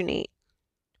 That's what you need.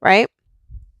 Right?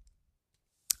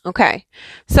 Okay.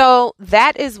 So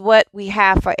that is what we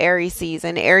have for Aries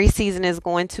season. Aries season is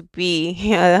going to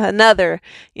be another,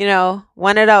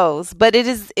 one of those, but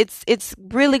it's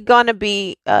really going to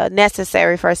be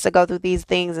necessary for us to go through these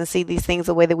things and see these things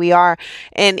the way that we are,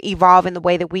 and evolve in the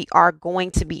way that we are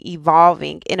going to be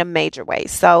evolving in a major way.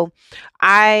 So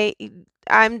we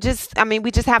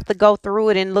just have to go through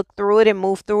it and look through it and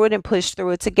move through it and push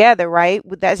through it together, right?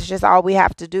 That's just all we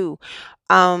have to do.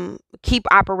 Keep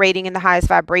operating in the highest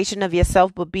vibration of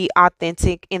yourself, but be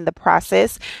authentic in the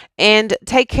process, and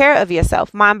take care of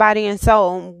yourself, mind, body, and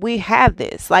soul. We have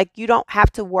this. Like, you don't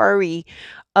have to worry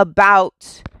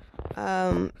about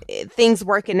things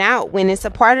working out. When it's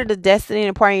a part of the destiny and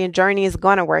a part of your journey, is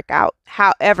going to work out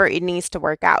however it needs to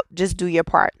work out. Just do your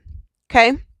part.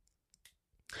 Okay.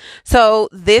 So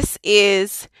this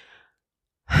is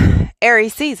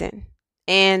Aries season.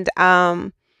 And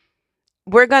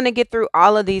we're going to get through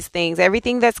all of these things.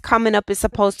 Everything that's coming up is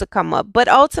supposed to come up. But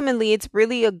ultimately, it's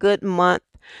really a good month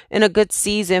and a good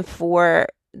season for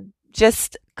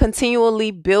just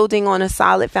continually building on a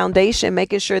solid foundation,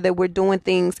 making sure that we're doing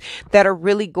things that are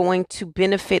really going to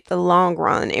benefit the long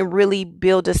run and really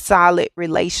build a solid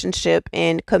relationship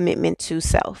and commitment to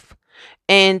self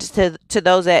and to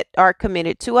those that are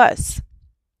committed to us.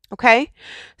 Okay,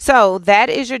 so that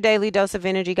is your daily dose of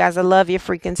energy, guys. I love your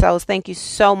freaking souls. Thank you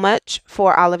so much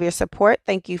for all of your support.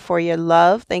 Thank you for your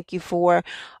love. Thank you for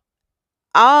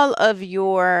all of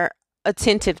your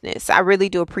attentiveness. I really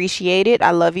do appreciate it.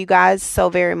 I love you guys so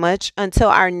very much. Until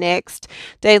our next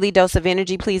daily dose of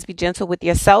energy, please be gentle with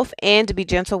yourself and be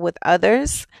gentle with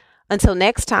others. Until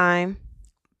next time,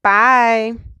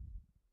 bye.